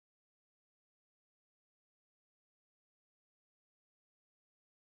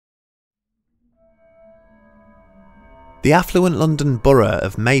The affluent London borough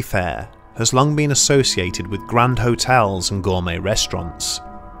of Mayfair has long been associated with grand hotels and gourmet restaurants,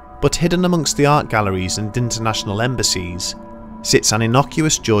 but hidden amongst the art galleries and international embassies sits an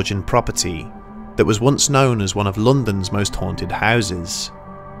innocuous Georgian property that was once known as one of London's most haunted houses.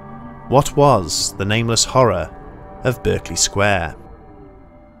 What was the nameless horror of Berkeley Square?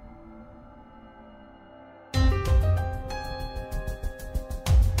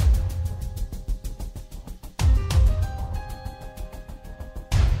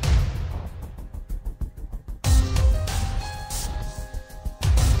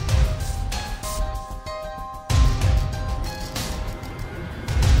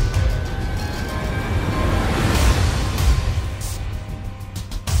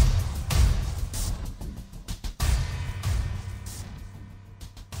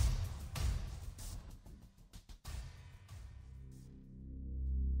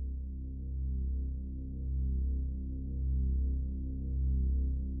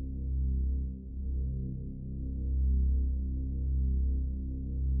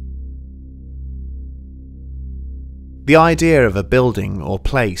 The idea of a building or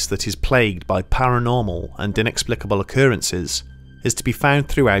place that is plagued by paranormal and inexplicable occurrences is to be found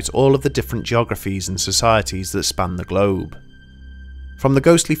throughout all of the different geographies and societies that span the globe. From the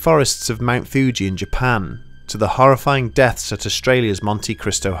ghostly forests of Mount Fuji in Japan, to the horrifying deaths at Australia's Monte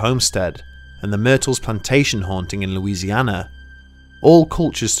Cristo homestead and the Myrtles plantation haunting in Louisiana, all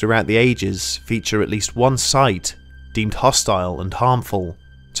cultures throughout the ages feature at least one site deemed hostile and harmful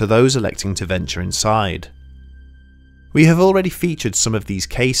to those electing to venture inside. We have already featured some of these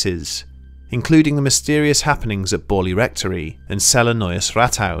cases, including the mysterious happenings at Borley Rectory and Celle Neues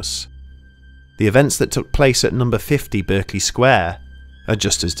Rathaus. The events that took place at number 50 Berkeley Square are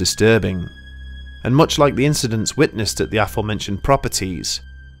just as disturbing, and much like the incidents witnessed at the aforementioned properties,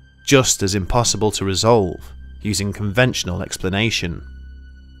 just as impossible to resolve using conventional explanation.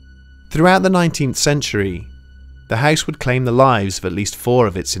 Throughout the 19th century, the house would claim the lives of at least 4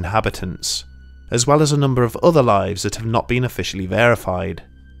 of its inhabitants, as well as a number of other lives that have not been officially verified.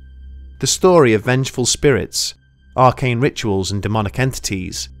 The story of vengeful spirits, arcane rituals and demonic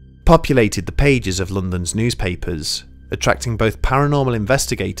entities populated the pages of London's newspapers, attracting both paranormal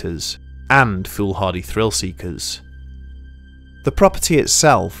investigators and foolhardy thrill seekers. The property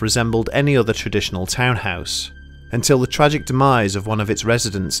itself resembled any other traditional townhouse, until the tragic demise of one of its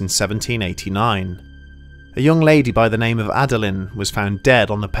residents in 1789. A young lady by the name of Adeline was found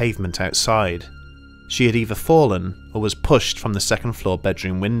dead on the pavement outside. She had either fallen or was pushed from the second-floor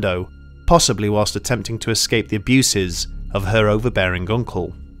bedroom window, possibly whilst attempting to escape the abuses of her overbearing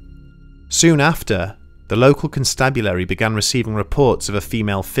uncle. Soon after, the local constabulary began receiving reports of a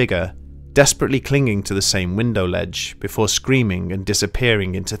female figure desperately clinging to the same window ledge before screaming and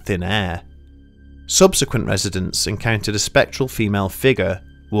disappearing into thin air. Subsequent residents encountered a spectral female figure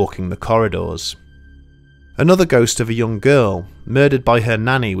walking the corridors. Another ghost of a young girl murdered by her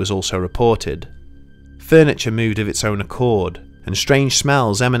nanny was also reported. Furniture moved of its own accord, and strange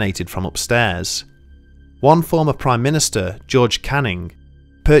smells emanated from upstairs. One former Prime Minister, George Canning,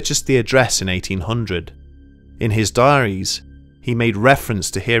 purchased the address in 1800. In his diaries, he made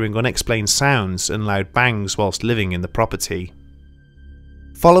reference to hearing unexplained sounds and loud bangs whilst living in the property.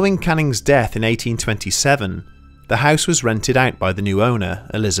 Following Canning's death in 1827, the house was rented out by the new owner,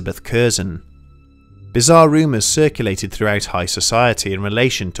 Elizabeth Curzon. Bizarre rumours circulated throughout high society in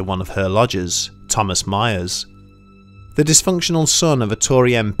relation to one of her lodgers, Thomas Myers. The dysfunctional son of a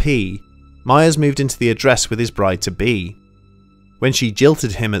Tory MP, Myers moved into the address with his bride-to-be. When she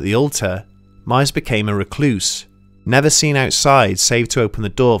jilted him at the altar, Myers became a recluse, never seen outside save to open the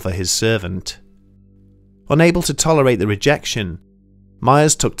door for his servant. Unable to tolerate the rejection,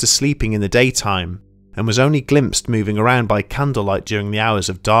 Myers took to sleeping in the daytime and was only glimpsed moving around by candlelight during the hours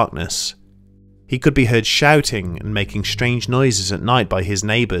of darkness. He could be heard shouting and making strange noises at night by his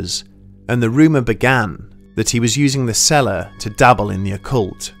neighbours, and the rumour began that he was using the cellar to dabble in the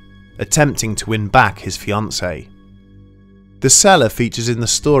occult, attempting to win back his fiancée. The cellar features in the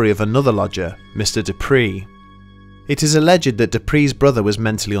story of another lodger, Mr. Dupree. It is alleged that Dupree's brother was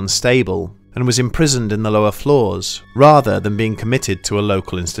mentally unstable and was imprisoned in the lower floors rather than being committed to a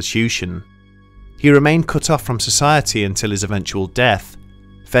local institution. He remained cut off from society until his eventual death,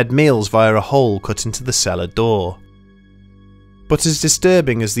 fed meals via a hole cut into the cellar door. But as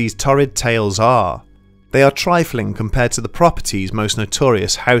disturbing as these torrid tales are, they are trifling compared to the property's most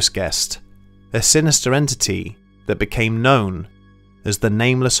notorious house guest, a sinister entity that became known as the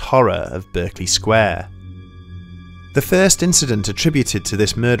Nameless Horror of Berkeley Square. The first incident attributed to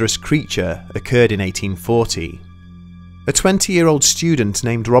this murderous creature occurred in 1840. A 20-year-old student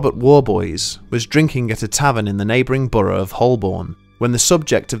named Robert Warboys was drinking at a tavern in the neighbouring borough of Holborn when the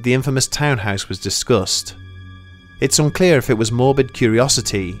subject of the infamous townhouse was discussed. It's unclear if it was morbid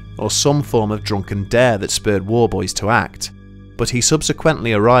curiosity or some form of drunken dare that spurred Warboys to act, but he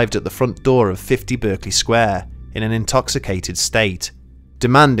subsequently arrived at the front door of 50 Berkeley Square in an intoxicated state,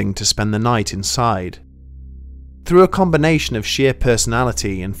 demanding to spend the night inside. Through a combination of sheer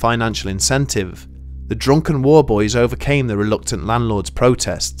personality and financial incentive, the drunken Warboys overcame the reluctant landlord's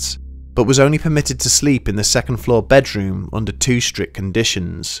protests, but was only permitted to sleep in the second-floor bedroom under two strict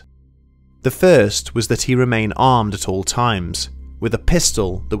conditions. The first was that he remain armed at all times, with a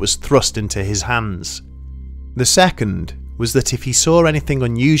pistol that was thrust into his hands. The second was that if he saw anything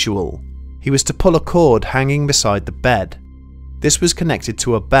unusual, he was to pull a cord hanging beside the bed. This was connected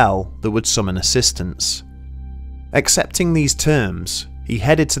to a bell that would summon assistance. Accepting these terms, he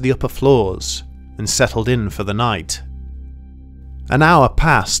headed to the upper floors and settled in for the night. An hour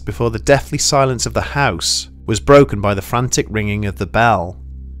passed before the deathly silence of the house was broken by the frantic ringing of the bell,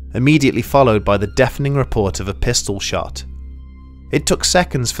 immediately followed by the deafening report of a pistol shot. It took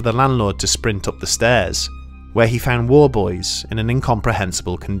seconds for the landlord to sprint up the stairs, where he found Warboys in an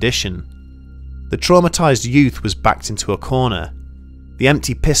incomprehensible condition. The traumatised youth was backed into a corner, the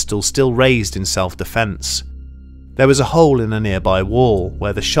empty pistol still raised in self-defence. There was a hole in a nearby wall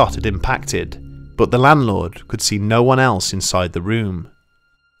where the shot had impacted, but the landlord could see no one else inside the room.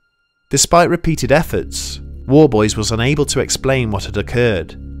 Despite repeated efforts, Warboys was unable to explain what had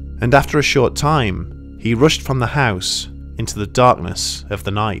occurred, and after a short time, he rushed from the house into the darkness of the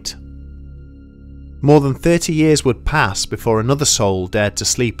night. More than 30 years would pass before another soul dared to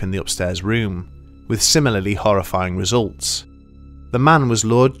sleep in the upstairs room, with similarly horrifying results. The man was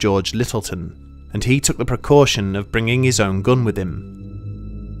Lord George Littleton, and he took the precaution of bringing his own gun with him.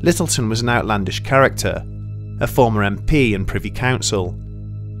 Littleton was an outlandish character, a former MP and Privy Council.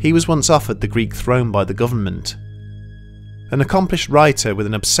 He was once offered the Greek throne by the government. An accomplished writer with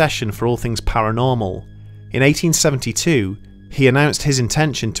an obsession for all things paranormal, in 1872 he announced his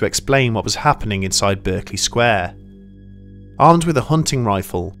intention to explain what was happening inside Berkeley Square. Armed with a hunting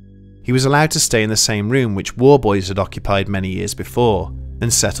rifle, he was allowed to stay in the same room which Warboys had occupied many years before,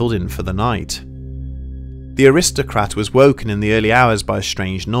 and settled in for the night. The aristocrat was woken in the early hours by a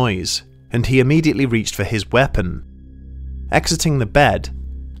strange noise, and he immediately reached for his weapon. Exiting the bed,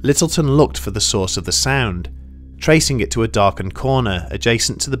 Littleton looked for the source of the sound, tracing it to a darkened corner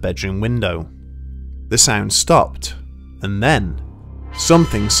adjacent to the bedroom window. The sound stopped, and then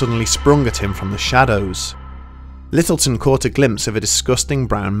something suddenly sprung at him from the shadows. Littleton caught a glimpse of a disgusting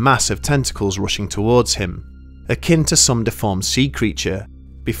brown mass of tentacles rushing towards him, akin to some deformed sea creature,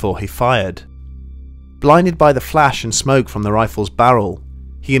 before he fired. Blinded by the flash and smoke from the rifle's barrel,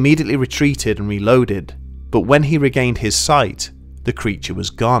 he immediately retreated and reloaded, but when he regained his sight, the creature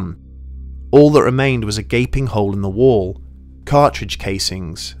was gone. All that remained was a gaping hole in the wall, cartridge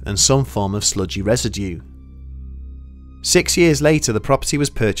casings, and some form of sludgy residue. 6 years later, the property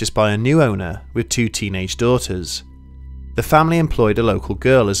was purchased by a new owner with 2 teenage daughters. The family employed a local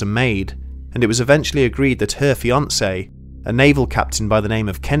girl as a maid, and it was eventually agreed that her fiancé, a naval captain by the name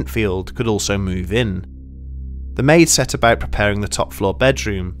of Kentfield, could also move in. The maid set about preparing the top floor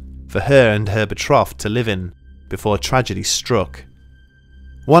bedroom for her and her betrothed to live in, before tragedy struck.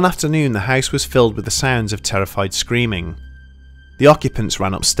 One afternoon the house was filled with the sounds of terrified screaming. The occupants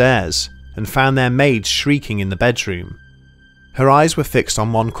ran upstairs and found their maid shrieking in the bedroom. Her eyes were fixed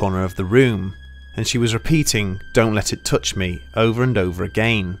on one corner of the room, and she was repeating "Don't let it touch me" over and over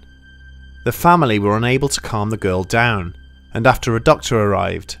again. The family were unable to calm the girl down, and after a doctor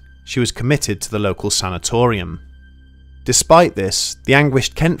arrived, she was committed to the local sanatorium. Despite this, the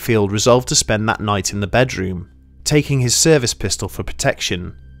anguished Kentfield resolved to spend that night in the bedroom, taking his service pistol for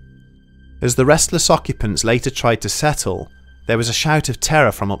protection. As the restless occupants later tried to settle, there was a shout of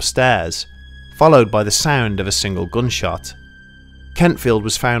terror from upstairs, followed by the sound of a single gunshot. Kentfield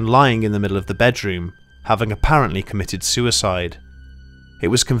was found lying in the middle of the bedroom, having apparently committed suicide. It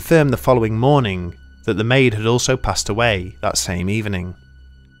was confirmed the following morning that the maid had also passed away that same evening.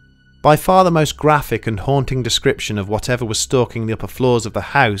 By far the most graphic and haunting description of whatever was stalking the upper floors of the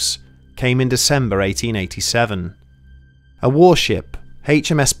house came in December 1887. A warship,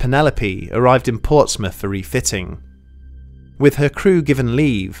 HMS Penelope, arrived in Portsmouth for refitting. With her crew given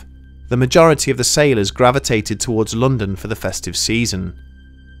leave, the majority of the sailors gravitated towards London for the festive season.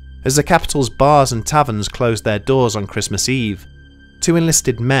 As the capital's bars and taverns closed their doors on Christmas Eve, 2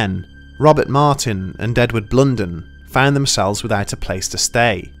 enlisted men, Robert Martin and Edward Blunden, found themselves without a place to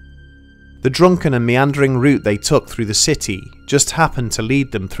stay. The drunken and meandering route they took through the city just happened to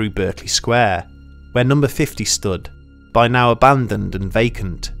lead them through Berkeley Square, where number 50 stood, by now abandoned and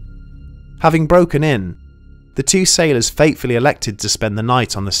vacant. Having broken in, the two sailors fatefully elected to spend the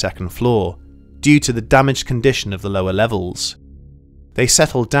night on the second floor, due to the damaged condition of the lower levels. They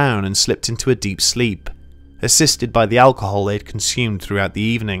settled down and slipped into a deep sleep, assisted by the alcohol they'd consumed throughout the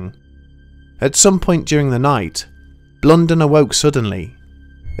evening. At some point during the night, Blunden awoke suddenly.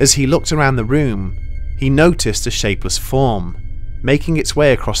 As he looked around the room, he noticed a shapeless form, making its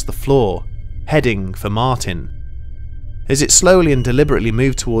way across the floor, heading for Martin. As it slowly and deliberately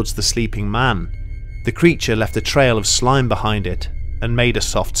moved towards the sleeping man, the creature left a trail of slime behind it and made a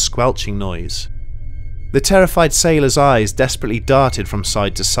soft squelching noise. The terrified sailor's eyes desperately darted from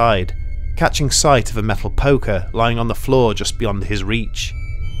side to side, catching sight of a metal poker lying on the floor just beyond his reach.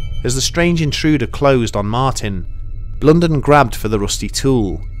 As the strange intruder closed on Martin, Blunden grabbed for the rusty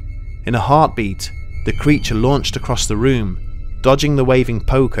tool. In a heartbeat, the creature launched across the room, dodging the waving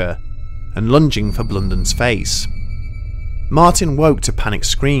poker and lunging for Blunden's face. Martin woke to panicked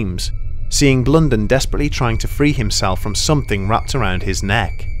screams, seeing Blunden desperately trying to free himself from something wrapped around his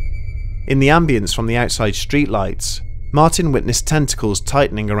neck. In the ambience from the outside streetlights, Martin witnessed tentacles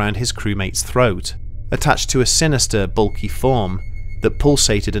tightening around his crewmate's throat, attached to a sinister, bulky form that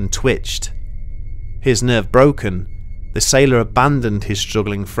pulsated and twitched. His nerve broken, the sailor abandoned his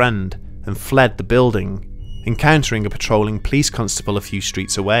struggling friend and fled the building, encountering a patrolling police constable a few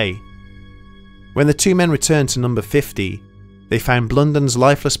streets away. When the two men returned to number 50, they found Blunden's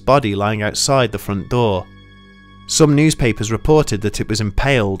lifeless body lying outside the front door. Some newspapers reported that it was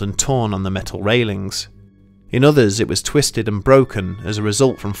impaled and torn on the metal railings. In others, it was twisted and broken as a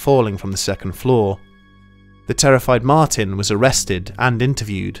result from falling from the second floor. The terrified Martin was arrested and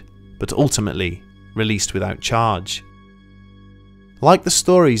interviewed, but ultimately released without charge. Like the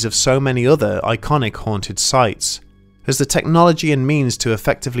stories of so many other iconic haunted sites, as the technology and means to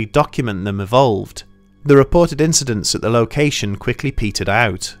effectively document them evolved, the reported incidents at the location quickly petered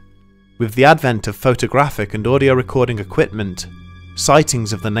out. With the advent of photographic and audio recording equipment,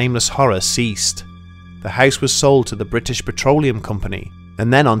 sightings of the Nameless horror ceased. The house was sold to the British Petroleum Company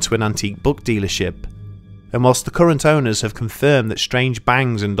and then onto an antique book dealership, and whilst the current owners have confirmed that strange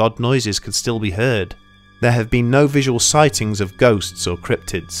bangs and odd noises could still be heard, there have been no visual sightings of ghosts or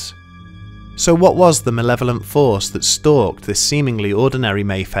cryptids. So what was the malevolent force that stalked this seemingly ordinary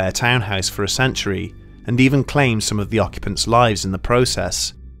Mayfair townhouse for a century and even claimed some of the occupants' lives in the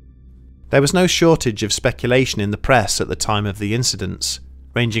process? There was no shortage of speculation in the press at the time of the incidents,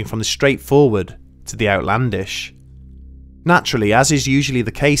 ranging from the straightforward to the outlandish. Naturally, as is usually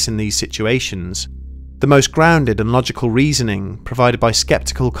the case in these situations, the most grounded and logical reasoning provided by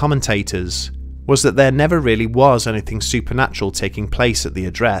skeptical commentators was that there never really was anything supernatural taking place at the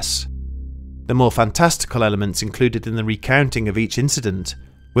address. The more fantastical elements included in the recounting of each incident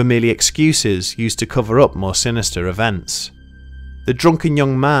were merely excuses used to cover up more sinister events. The drunken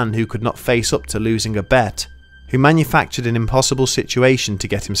young man who could not face up to losing a bet, who manufactured an impossible situation to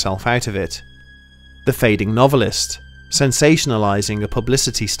get himself out of it. The fading novelist, sensationalizing a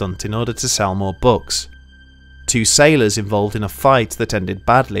publicity stunt in order to sell more books. Two sailors involved in a fight that ended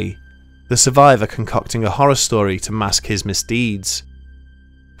badly, the survivor concocting a horror story to mask his misdeeds.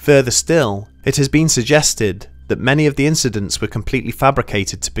 Further still, it has been suggested that many of the incidents were completely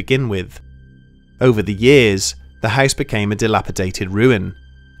fabricated to begin with. Over the years, the house became a dilapidated ruin,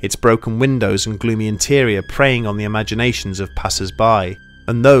 its broken windows and gloomy interior preying on the imaginations of passers-by,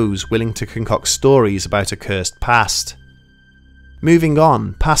 and those willing to concoct stories about a cursed past. Moving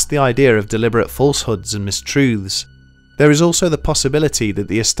on past the idea of deliberate falsehoods and mistruths, there is also the possibility that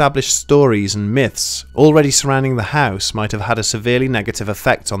the established stories and myths already surrounding the house might have had a severely negative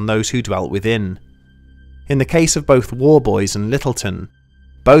effect on those who dwelt within. In the case of both Warboys and Littleton,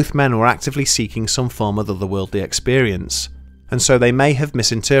 both men were actively seeking some form of otherworldly experience, and so they may have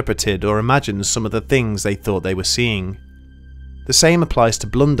misinterpreted or imagined some of the things they thought they were seeing. The same applies to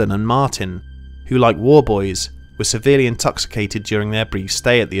Blunden and Martin, who, like Warboys, were severely intoxicated during their brief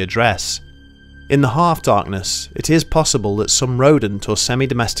stay at the address. In the half-darkness, it is possible that some rodent or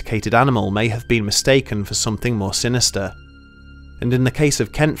semi-domesticated animal may have been mistaken for something more sinister. And in the case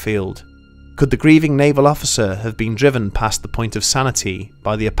of Kentfield, could the grieving naval officer have been driven past the point of sanity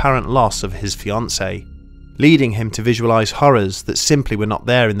by the apparent loss of his fiancée, leading him to visualise horrors that simply were not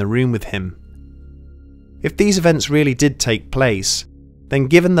there in the room with him? If these events really did take place, then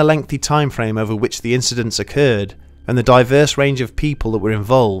given the lengthy time frame over which the incidents occurred and the diverse range of people that were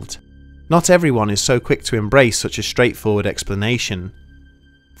involved, not everyone is so quick to embrace such a straightforward explanation.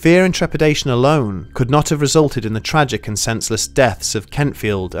 Fear and trepidation alone could not have resulted in the tragic and senseless deaths of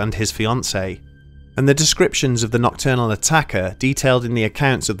Kentfield and his fiancée, and the descriptions of the nocturnal attacker detailed in the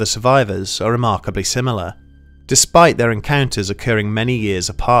accounts of the survivors are remarkably similar. despite their encounters occurring many years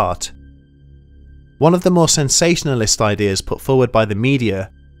apart. One of the more sensationalist ideas put forward by the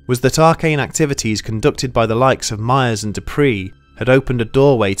media was that arcane activities conducted by the likes of Myers and Dupree had opened a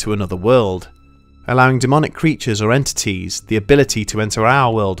doorway to another world, allowing demonic creatures or entities the ability to enter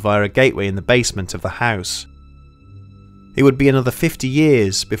our world via a gateway in the basement of the house. It would be another 50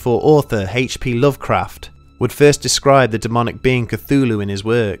 years before author H.P. Lovecraft would first describe the demonic being Cthulhu in his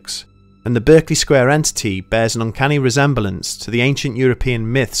works, and the Berkeley Square entity bears an uncanny resemblance to the ancient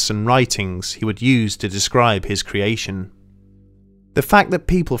European myths and writings he would use to describe his creation. The fact that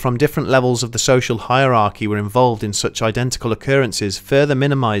people from different levels of the social hierarchy were involved in such identical occurrences further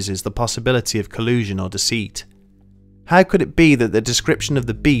minimises the possibility of collusion or deceit. How could it be that the description of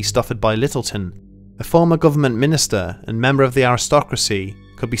the beast offered by Littleton, a former government minister and member of the aristocracy,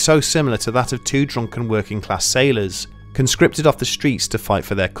 could be so similar to that of two drunken working-class sailors, conscripted off the streets to fight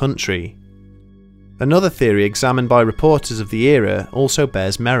for their country? Another theory examined by reporters of the era also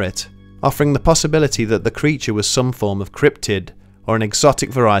bears merit, offering the possibility that the creature was some form of cryptid, or an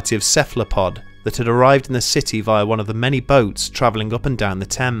exotic variety of cephalopod that had arrived in the city via one of the many boats travelling up and down the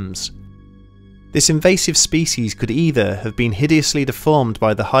Thames. This invasive species could either have been hideously deformed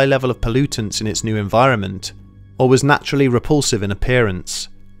by the high level of pollutants in its new environment, or was naturally repulsive in appearance.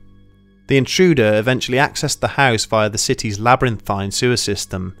 The intruder eventually accessed the house via the city's labyrinthine sewer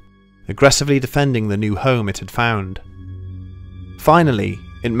system, aggressively defending the new home it had found. Finally,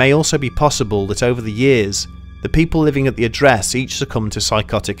 it may also be possible that over the years, the people living at the address each succumbed to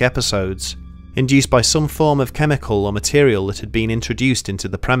psychotic episodes, induced by some form of chemical or material that had been introduced into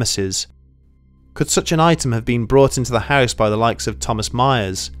the premises. Could such an item have been brought into the house by the likes of Thomas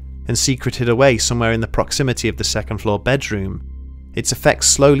Myers and secreted away somewhere in the proximity of the second-floor bedroom, its effects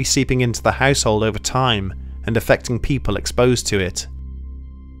slowly seeping into the household over time and affecting people exposed to it?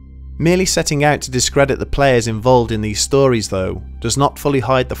 Merely setting out to discredit the players involved in these stories, though, does not fully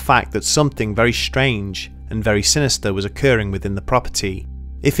hide the fact that something very strange and very sinister was occurring within the property,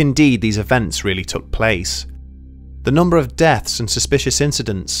 if indeed these events really took place. The number of deaths and suspicious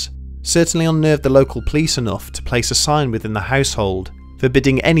incidents certainly unnerved the local police enough to place a sign within the household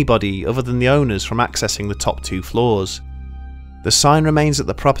forbidding anybody other than the owners from accessing the top 2 floors. The sign remains at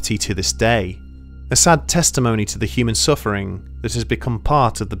the property to this day, a sad testimony to the human suffering that has become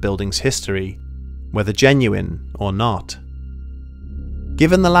part of the building's history, whether genuine or not.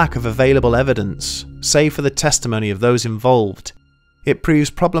 Given the lack of available evidence, save for the testimony of those involved, it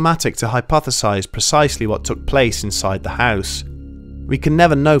proves problematic to hypothesize precisely what took place inside the house. We can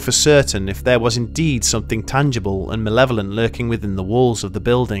never know for certain if there was indeed something tangible and malevolent lurking within the walls of the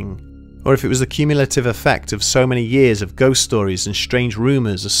building, or if it was the cumulative effect of so many years of ghost stories and strange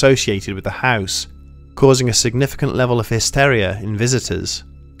rumours associated with the house, causing a significant level of hysteria in visitors,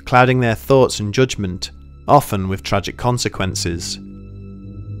 clouding their thoughts and judgment, often with tragic consequences.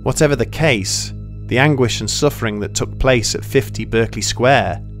 Whatever the case, the anguish and suffering that took place at 50 Berkeley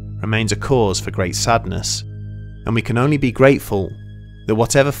Square remains a cause for great sadness, and we can only be grateful that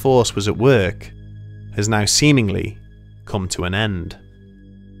whatever force was at work has now seemingly come to an end.